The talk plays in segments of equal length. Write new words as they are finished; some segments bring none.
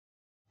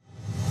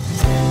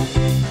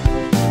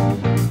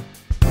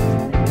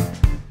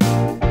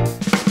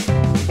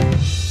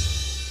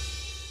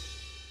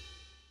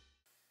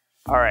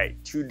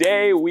right,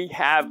 today we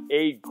have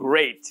a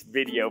great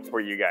video for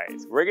you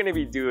guys. We're gonna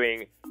be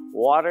doing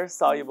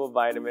water-soluble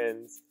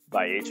vitamins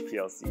by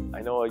HPLC.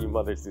 I know all you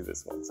mothers do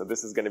this one, so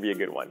this is gonna be a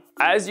good one.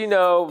 As you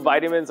know,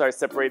 vitamins are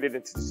separated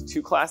into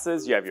two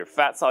classes. You have your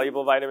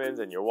fat-soluble vitamins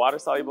and your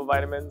water-soluble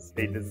vitamins.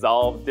 They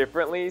dissolve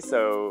differently,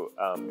 so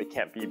they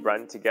can't be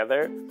run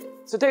together.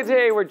 So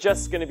today we're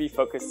just gonna be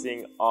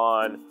focusing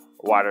on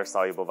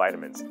water-soluble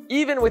vitamins.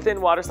 Even within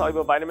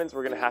water-soluble vitamins,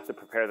 we're gonna have to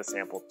prepare the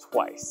sample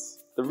twice.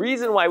 The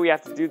reason why we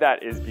have to do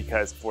that is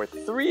because for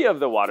 3 of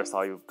the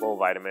water-soluble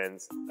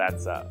vitamins,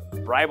 that's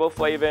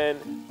riboflavin,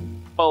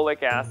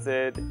 folic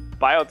acid,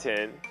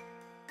 biotin,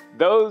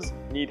 those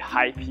need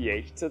high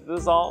pH to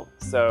dissolve.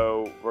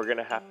 So we're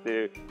gonna have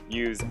to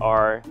use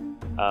our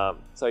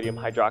sodium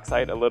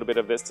hydroxide, a little bit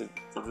of this to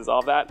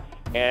dissolve that.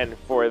 And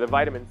for the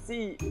vitamin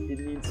C, it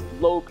needs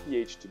low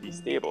pH to be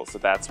stable. So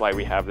that's why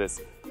we have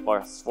this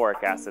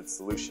phosphoric acid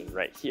solution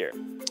right here.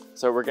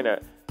 So we're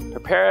gonna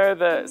prepare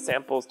the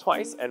samples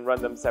twice and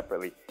run them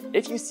separately.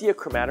 If you see a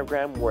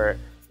chromatogram where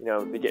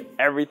they get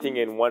everything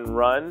in one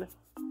run,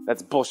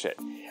 that's bullshit.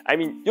 I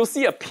mean, you'll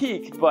see a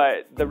peak,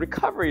 but the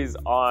recoveries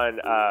on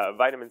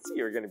vitamin C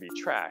are gonna be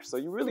trash. So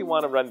you really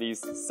wanna run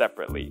these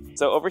separately.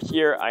 So over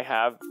here, I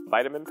have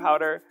vitamin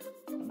powder.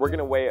 We're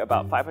gonna weigh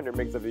about 500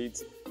 mg of each.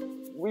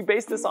 We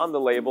base this on the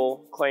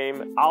label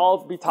claim.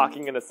 I'll be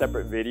talking in a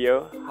separate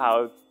video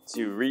how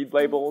to read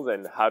labels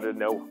and how to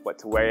know what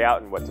to weigh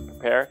out and what to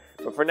prepare.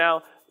 But for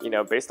now,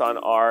 based on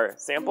our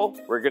sample,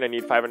 we're gonna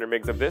need 500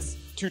 mg of this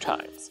 2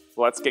 times.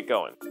 So let's get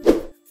going.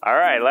 All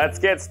right, let's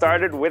get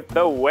started with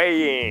the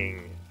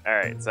weighing. All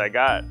right, so I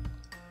got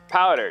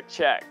powder,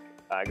 check.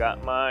 I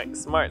got my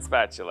smart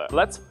spatula.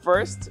 Let's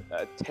first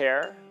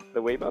tear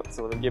the weigh boat.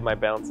 So let me give my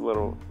balance a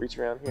little reach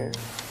around here.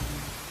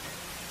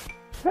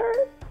 Tear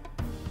it.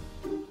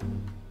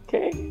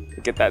 Okay,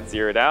 get that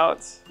zeroed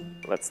out.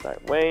 Let's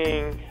start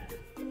weighing.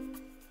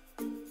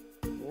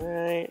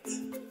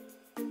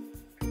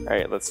 All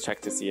right, let's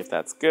check to see if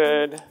that's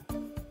good.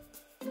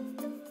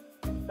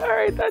 All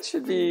right, that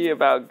should be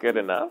about good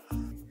enough.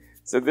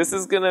 So this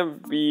is gonna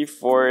be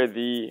for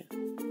the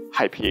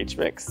high pH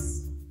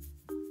mix.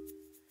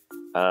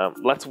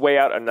 Let's weigh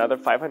out another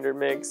 500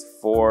 mg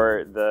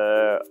for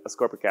the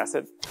ascorbic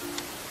acid.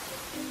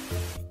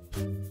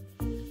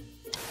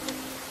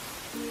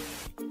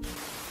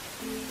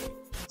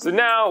 So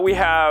now we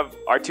have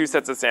our 2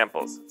 sets of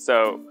samples.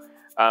 So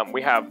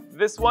we have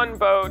this one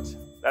boat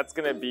that's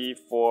gonna be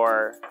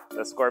for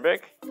the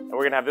ascorbic, and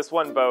we're gonna have this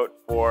one boat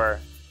for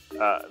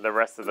the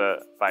rest of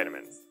the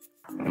vitamins.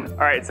 All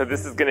right, so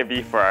this is gonna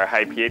be for our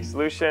high pH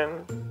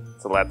solution.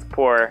 So let's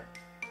pour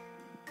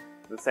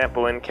the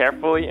sample in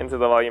carefully into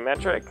the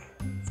volumetric,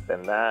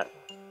 spin that.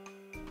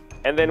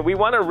 And then we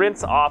wanna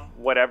rinse off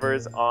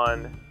whatever's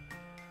on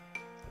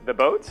the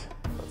boat.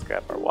 Let's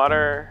grab our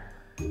water,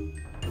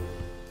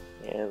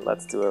 and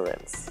let's do a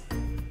rinse.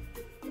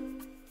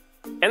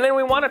 And then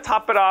we want to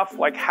top it off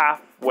like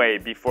halfway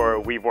before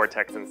we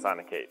vortex and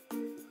sonicate.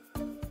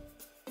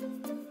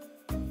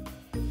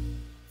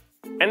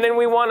 And then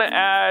we want to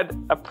add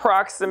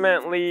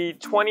approximately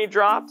 20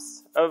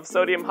 drops of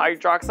sodium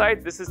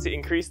hydroxide. This is to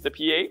increase the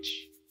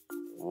pH.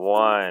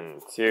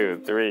 1,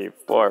 2, 3,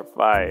 4,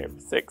 5,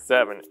 6,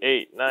 7,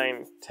 8,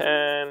 9,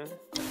 10.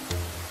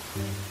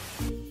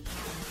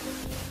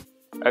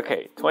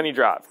 Okay, 20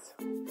 drops.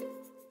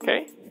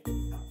 Okay,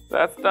 so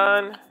that's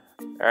done.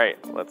 All right,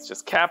 let's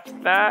just cap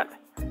that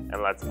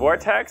and let's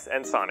vortex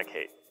and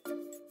sonicate.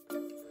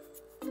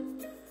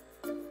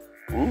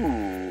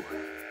 Ooh.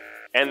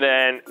 And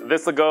then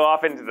this will go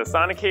off into the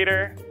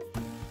sonicator.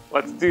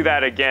 Let's do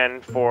that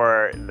again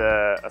for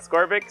the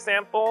ascorbic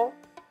sample.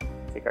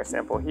 Take our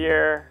sample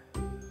here.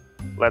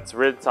 Let's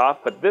rinse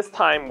off, but this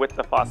time with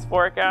the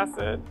phosphoric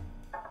acid.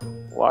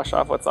 Wash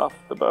off what's off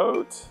the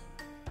boat.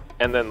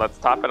 And then let's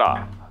top it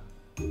off.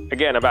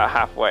 Again, about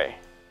halfway.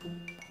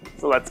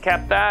 So let's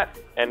cap that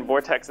and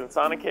vortex and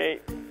sonicate.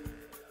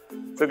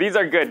 So these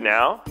are good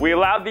now. We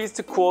allowed these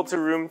to cool to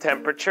room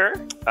temperature,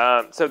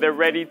 so they're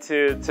ready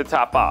to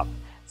top off.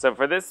 So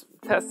for this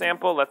test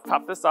sample, let's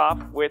top this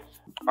off with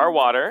our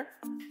water.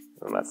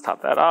 And let's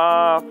top that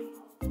off.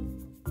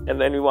 And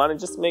then we want to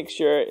just make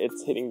sure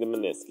it's hitting the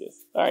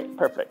meniscus. All right,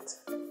 perfect.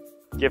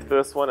 Give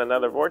this one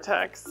another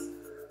vortex.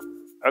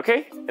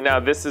 Okay, and now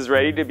this is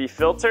ready to be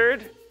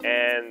filtered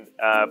and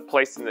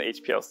placed in the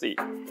HPLC.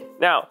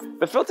 Now,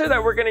 the filter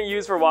that we're gonna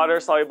use for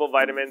water-soluble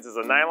vitamins is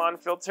a nylon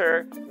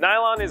filter.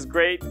 Nylon is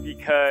great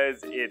because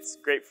it's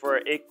great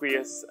for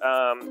aqueous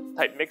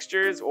type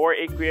mixtures or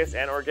aqueous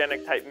and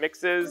organic type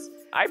mixes.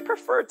 I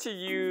prefer to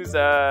use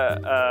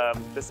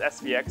this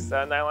SVX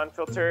nylon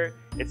filter.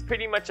 It's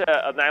pretty much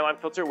a nylon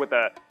filter with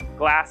a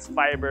glass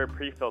fiber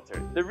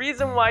pre-filter. The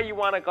reason why you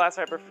want a glass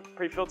fiber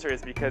pre-filter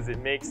is because it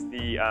makes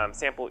the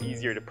sample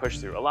easier to push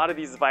through. A lot of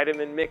these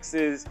vitamin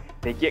mixes,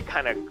 they get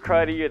kind of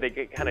cruddy or they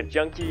get kind of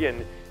junky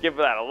and give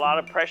that a lot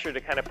of pressure to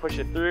kind of push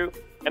it through.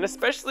 And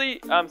especially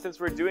since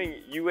we're doing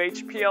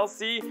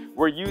UHPLC,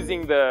 we're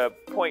using the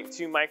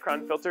 0.2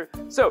 micron filter.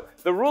 So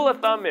the rule of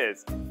thumb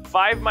is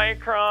 5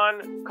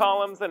 micron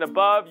columns and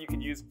above, you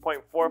could use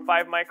 0.45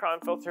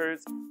 micron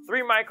filters.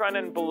 3 micron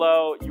and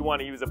below, you want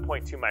to use a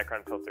 0.2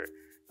 micron filter.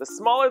 The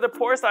smaller the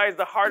pore size,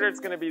 the harder it's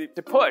going to be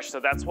to push.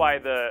 So that's why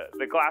the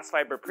glass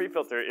fiber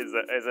pre-filter is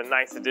a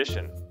nice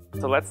addition.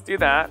 So let's do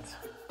that.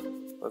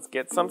 Let's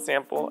get some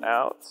sample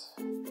out.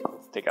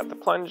 Let's take out the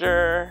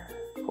plunger,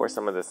 pour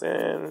some of this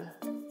in,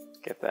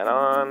 get that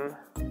on,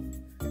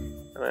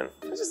 and then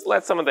just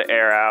let some of the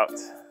air out.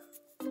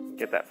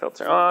 Get that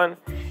filter on.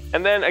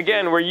 And then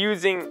again, we're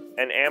using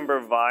an amber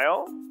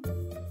vial.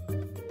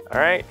 All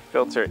right,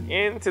 filter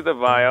into the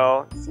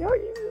vial. See how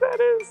easy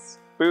that is?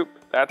 Boop,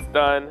 that's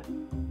done.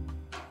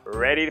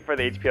 Ready for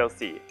the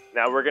HPLC.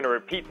 Now we're gonna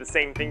repeat the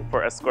same thing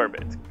for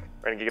ascorbate.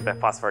 We're gonna get that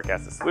phosphoric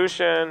acid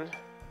solution.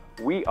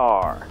 We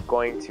are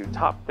going to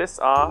top this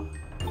off.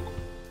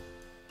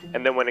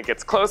 And then when it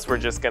gets close, we're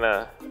just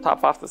gonna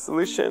top off the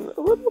solution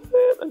a little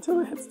bit until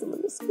it hits the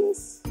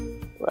meniscus.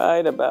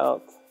 Right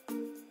about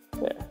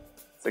there.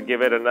 So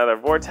give it another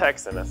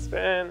vortex and a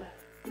spin.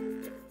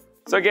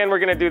 So again, we're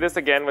gonna do this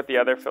again with the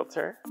other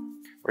filter.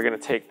 We're gonna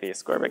take the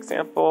ascorbic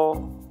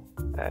sample,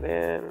 put that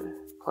in,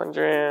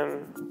 plunger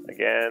in,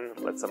 again,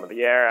 let some of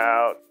the air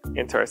out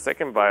into our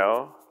second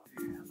vial.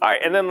 All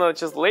right, and then let's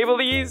just label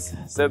these.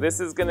 So this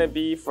is gonna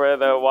be for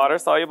the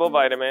water-soluble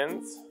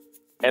vitamins,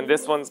 and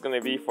this one's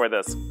gonna be for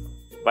the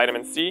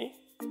vitamin C.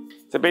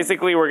 So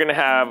basically we're gonna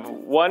have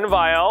one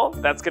vial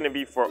that's gonna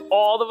be for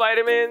all the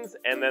vitamins,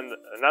 and then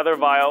another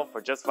vial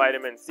for just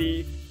vitamin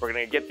C. We're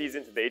gonna get these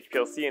into the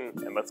HPLC,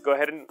 and let's go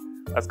ahead and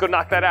let's go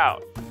knock that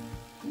out.